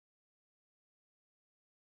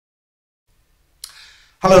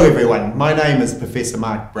Hello everyone, my name is Professor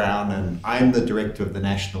Mark Brown and I'm the Director of the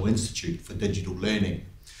National Institute for Digital Learning.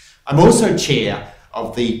 I'm also Chair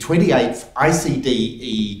of the 28th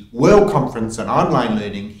ICDE World Conference on Online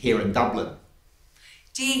Learning here in Dublin.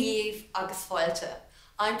 Díomh agus Fáilte.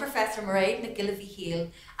 I'm Professor Mairead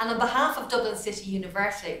McGillivray-Heel, and on behalf of Dublin City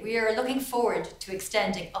University, we are looking forward to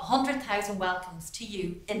extending 100,000 welcomes to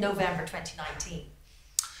you in November 2019.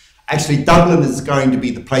 Actually, Dublin is going to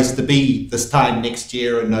be the place to be this time next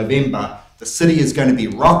year in November. The city is going to be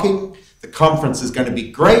rocking, the conference is going to be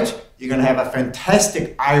great, you're going to have a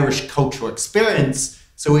fantastic Irish cultural experience,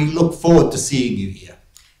 so we look forward to seeing you here.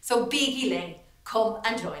 So Bígí Lane, come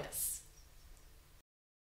and join us.